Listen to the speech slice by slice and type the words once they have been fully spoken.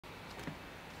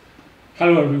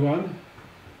Hello everyone,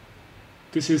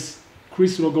 this is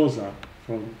Chris Rogoza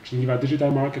from Geneva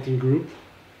Digital Marketing Group,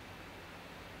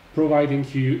 providing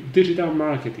you digital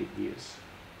marketing news.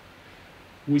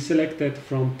 We selected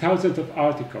from thousands of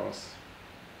articles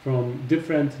from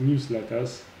different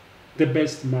newsletters the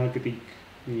best marketing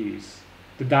news,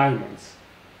 the diamonds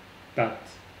that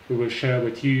we will share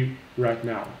with you right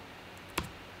now.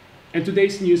 And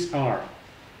today's news are: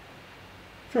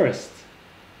 first,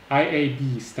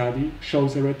 IAB study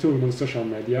shows a return on social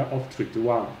media of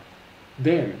 3-1.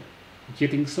 Then,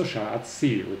 getting social at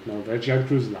sea with Norwegian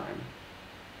Cruise Line.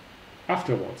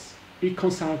 Afterwards,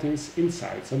 E-consultancy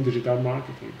insights on digital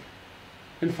marketing.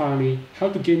 And finally, how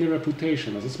to gain a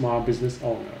reputation as a small business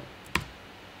owner.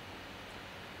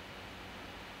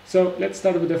 So let's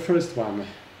start with the first one.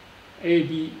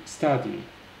 IAB study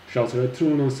shows a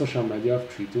return on social media of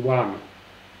 3-1,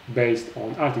 based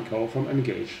on article from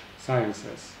Engage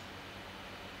Sciences.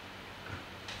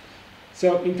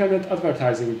 So, Internet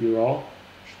Advertising Bureau,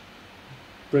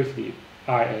 briefly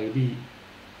IAB,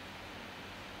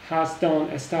 has done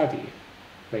a study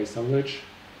based on which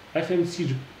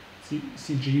FMCG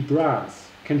brands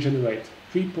can generate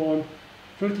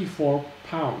 3.34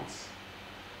 pounds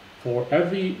for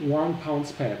every £1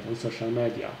 spent on social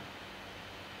media.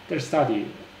 Their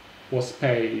study was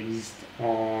based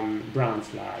on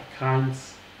brands like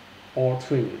Heinz or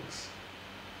Twinings.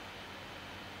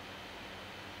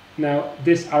 Now,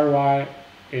 this ROI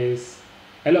is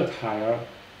a lot higher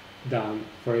than,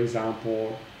 for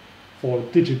example, for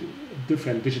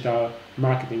different digital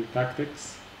marketing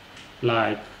tactics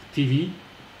like TV,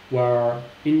 where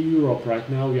in Europe right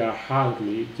now we are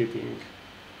hardly getting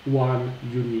 1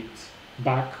 unit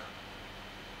back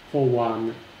for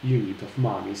 1 unit of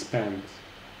money spent.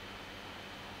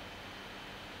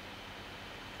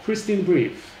 Christine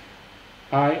Brief,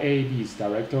 IAB's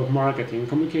Director of Marketing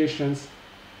Communications,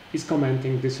 is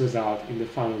commenting this result in the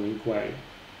following way.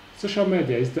 Social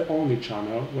media is the only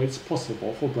channel where it's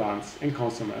possible for brands and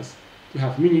consumers to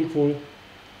have meaningful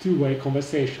two-way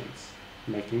conversations,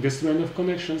 making the strength of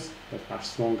connections that much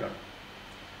stronger.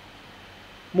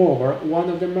 Moreover, one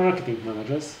of the marketing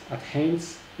managers at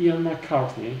Heinz, Ian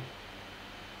McCartney,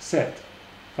 said,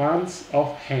 "Fans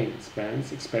of Heinz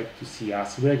brands expect to see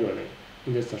us regularly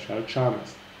in the social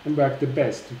channels and work the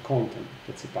best to content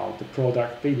that's about the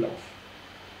product they love.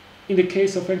 In the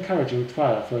case of encouraging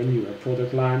trial for a newer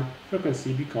product line,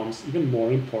 frequency becomes even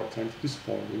more important to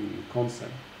support the new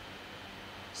concept."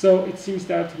 So it seems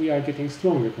that we are getting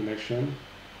stronger connection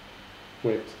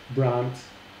with brands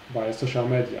via social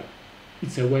media.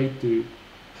 It's a way to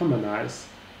harmonize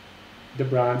the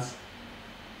brands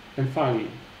and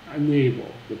finally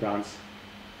enable the brands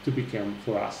to become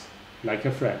for us like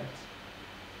a friend,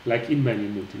 like in many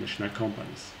multinational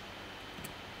companies.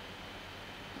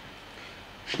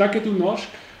 Snacket du norsk?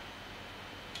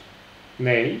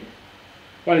 Nay.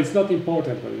 Well, it's not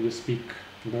important whether you speak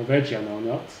Norwegian or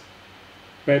not,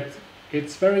 but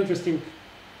it's very interesting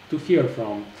to hear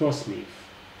from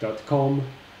Crossmith.com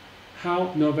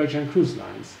how Norwegian Cruise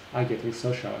Lines are getting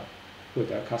social with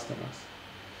their customers.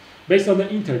 Based on the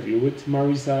interview with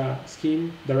Marisa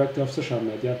Skim, Director of Social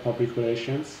Media Public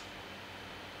Relations,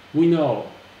 we know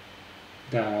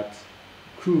that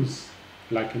cruise,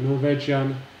 like a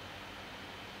Norwegian,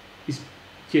 is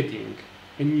getting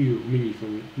a new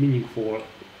meaningful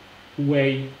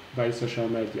way by social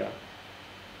media.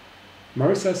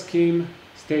 Marisa Skim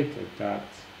stated that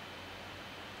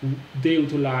they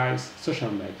utilize social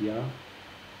media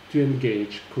to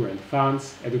engage current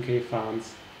fans, educate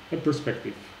fans, and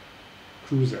prospective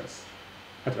cruisers,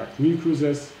 attract new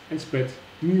cruisers, and spread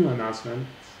new announcements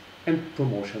and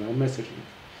promotional messaging.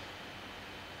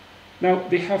 Now,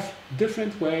 they have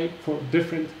different ways for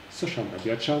different social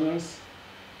media channels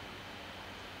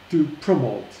to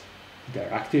promote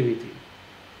their activity.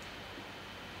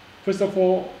 First of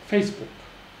all, Facebook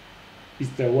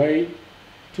is the way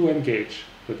to engage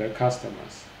with their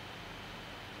customers.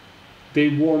 They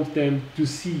want them to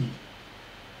see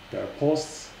their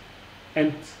posts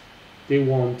and they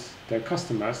want their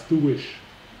customers to wish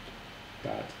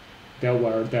that they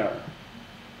were there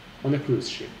on a cruise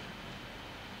ship.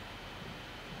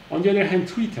 On the other hand,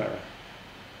 Twitter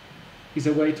is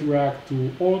a way to react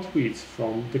to all tweets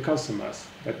from the customers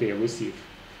that they receive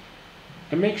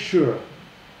and make sure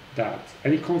that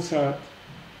any concern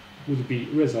would be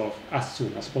resolved as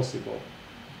soon as possible.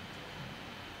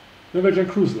 Norwegian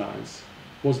Cruise Lines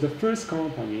was the first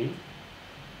company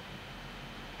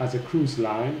as a cruise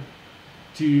line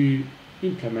to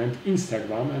implement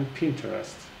Instagram and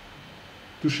Pinterest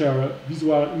to share a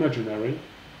visual imaginary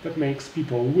that makes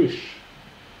people wish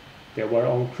they were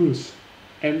on cruise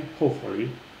and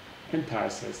hopefully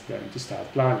entices them to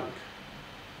start planning.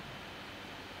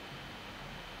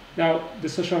 Now, the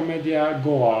social media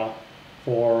goal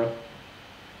for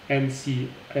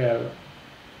NCL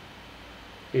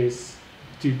is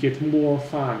to get more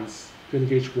fans to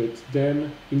engage with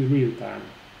them in real time,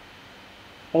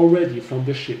 already from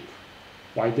the ship,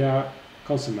 while their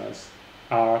consumers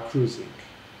are cruising,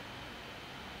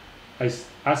 as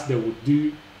they would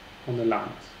do on the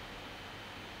land.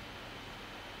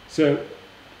 So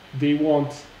they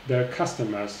want their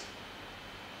customers,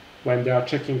 when they are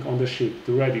checking on the ship,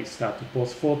 to already start to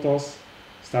post photos,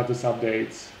 status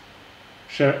updates,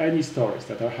 share any stories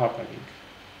that are happening.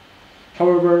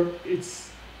 However,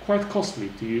 it's quite costly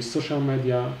to use social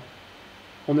media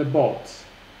on a boat.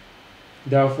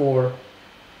 Therefore,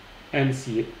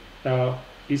 NCL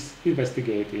is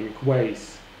investigating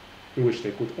ways in which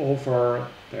they could offer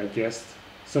their guests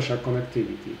social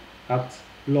connectivity at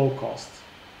low cost,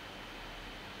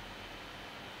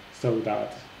 so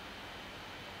that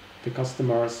the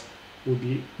customers would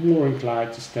be more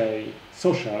inclined to stay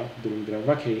social during their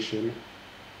vacation.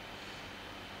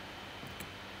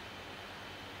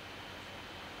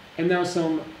 And now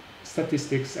some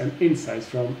statistics and insights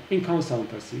from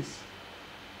E-consultancies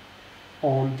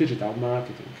on digital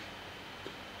marketing.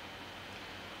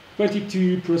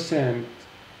 22%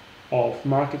 of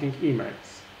marketing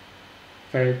emails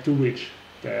fail to reach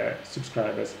the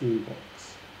subscriber's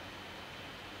inbox,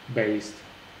 based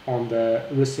on the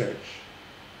research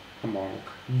among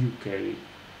UK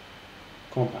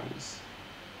companies.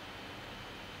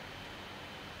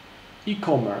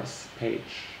 E-commerce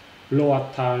page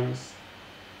load times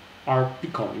are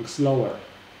becoming slower.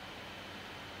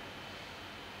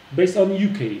 Based on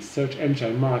UK Search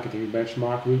Engine Marketing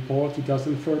Benchmark Report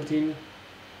 2013,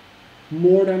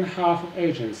 more than half of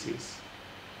agencies,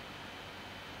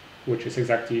 which is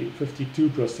exactly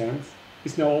 52%,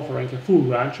 is now offering a full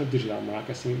range of digital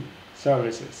marketing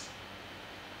services,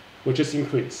 which has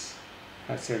increased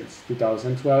since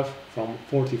 2012 from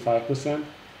 45%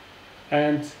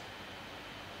 and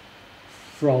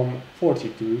from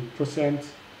 42%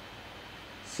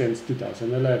 since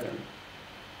 2011.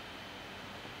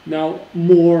 Now,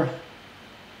 more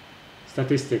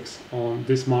statistics on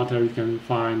this matter you can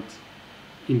find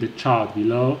in the chart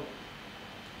below,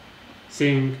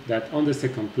 seeing that on the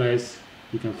second place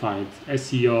you can find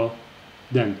SEO,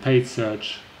 then paid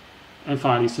search, and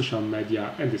finally social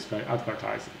media and display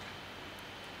advertising.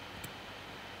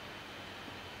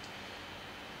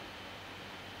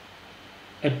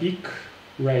 A big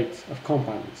rate of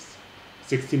companies,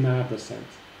 69%,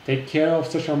 take care of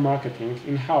social marketing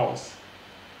in-house,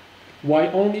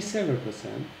 while only 7%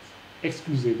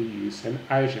 exclusively use an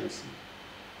agency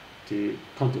to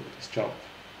conduct this job.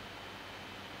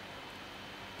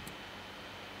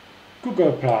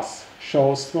 Google Plus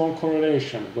shows strong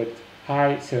correlation with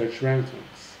high search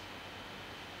rankings.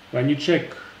 When you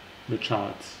check the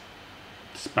chart,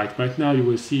 despite right now you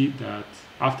will see that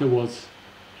afterwards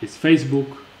it's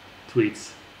Facebook,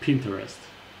 tweets, Pinterest.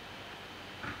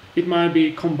 It might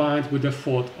be combined with the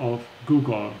thought of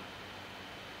Google,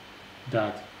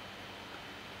 that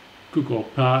Google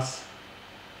Plus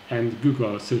and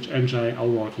Google search engine are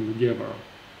working together,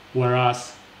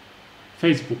 whereas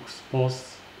Facebook's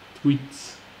posts,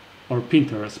 tweets, or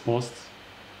Pinterest posts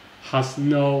has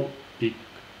no big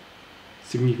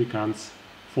significance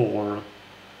for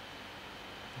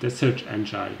the search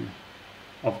engine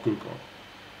of Google.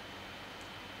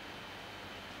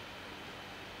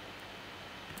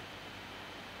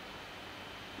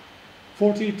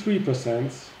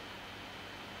 %43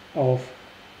 of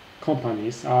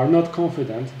companies are not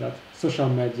confident that social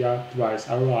media drives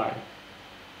ROI,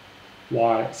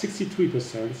 while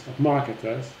 63% of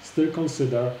marketers still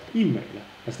consider email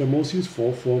as the most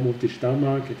useful form of digital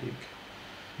marketing,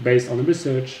 based on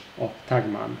research of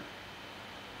Tagman.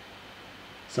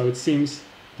 So it seems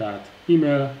that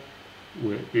email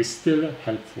is still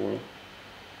helpful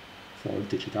for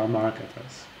digital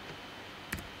marketers.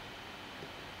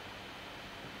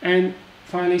 And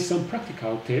finally, some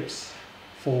practical tips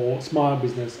for small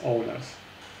business owners.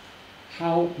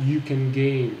 How you can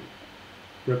gain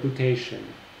reputation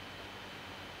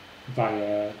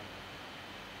via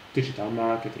digital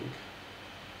marketing,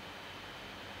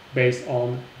 based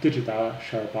on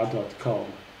digitalsherpa.com.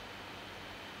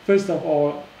 First of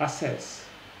all, assess,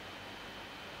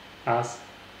 as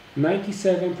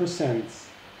 97%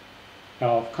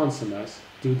 of consumers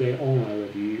do their online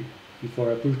review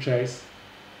before a purchase.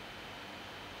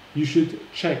 You should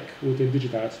check within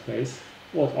digital space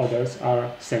what others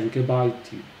are saying about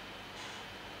you,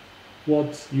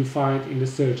 what you find in the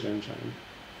search engine,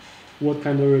 what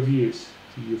kind of reviews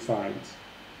do you find?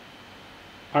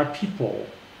 Are people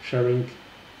sharing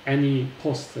any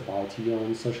posts about you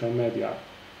on social media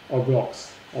or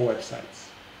blogs or websites?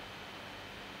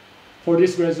 For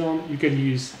this reason, you can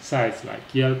use sites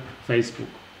like Yelp, Facebook,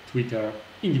 Twitter,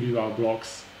 individual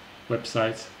blogs,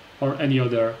 websites, or any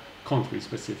other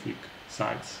country-specific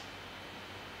sites.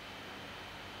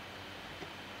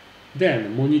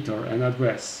 Then monitor and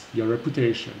address your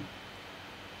reputation,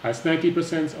 as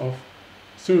 90% of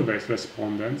survey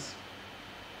respondents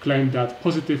claim that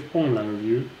positive online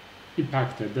review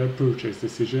impacted their purchase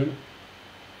decision.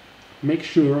 Make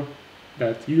sure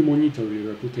that you monitor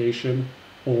your reputation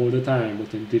all the time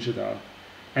within digital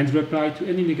and reply to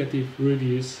any negative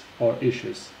reviews or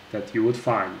issues that you would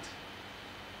find.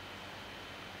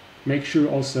 Make sure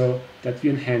also that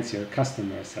you enhance your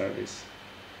customer service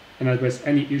and address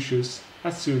any issues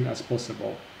as soon as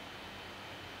possible.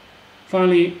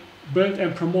 Finally, build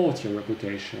and promote your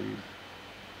reputation.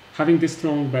 Having this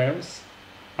strong base,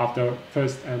 after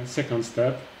first and second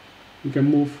step, you can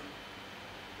move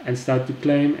and start to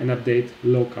claim and update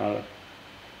local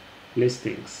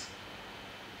listings.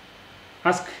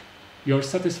 Ask your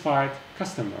satisfied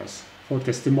customers for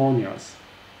testimonials.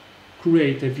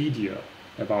 Create a video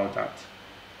about that.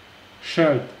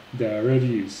 Share their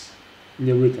reviews in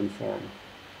a written form.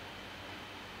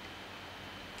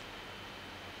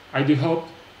 I do hope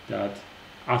that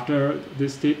after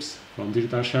these tips from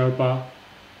Digital Sherpa,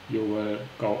 you will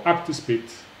go up to speed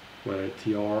with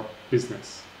your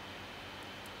business.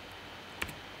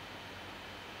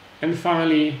 And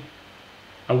finally,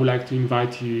 I would like to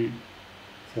invite you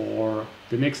for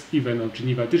the next event of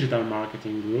Geneva Digital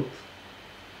Marketing Group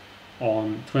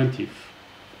on 20th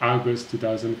August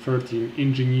 2013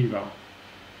 in Geneva,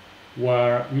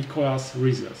 where Nicolas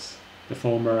Rizos, the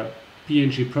former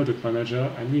P&G product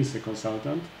manager and Nielsen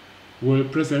consultant, will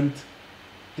present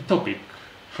a topic: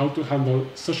 how to handle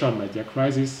social media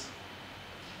crisis.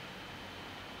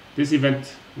 This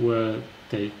event will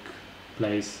take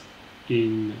place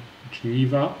in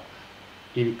Geneva,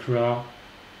 in CRA,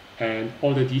 and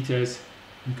all the details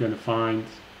you can find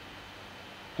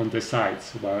on the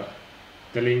sites, where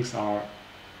the links are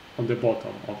on the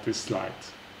bottom of this slide.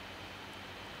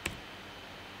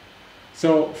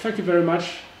 So thank you very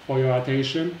much for your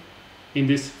attention in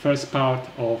this first part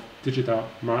of digital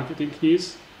marketing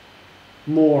news.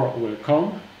 More will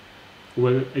come.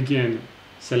 We'll again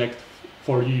select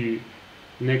for you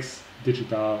next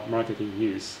digital marketing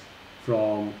news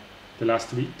from the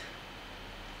last week.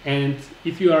 And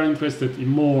if you are interested in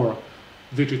more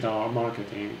digital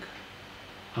marketing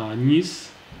news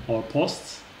or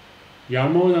posts, you are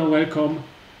more than welcome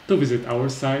to visit our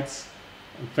sites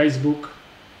on Facebook,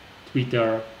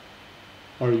 Twitter,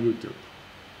 or YouTube.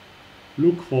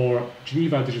 Look for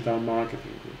Geneva Digital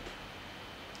Marketing Group.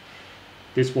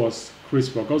 This was Chris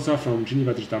Rogoza from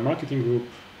Geneva Digital Marketing Group.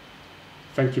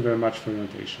 Thank you very much for your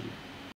attention.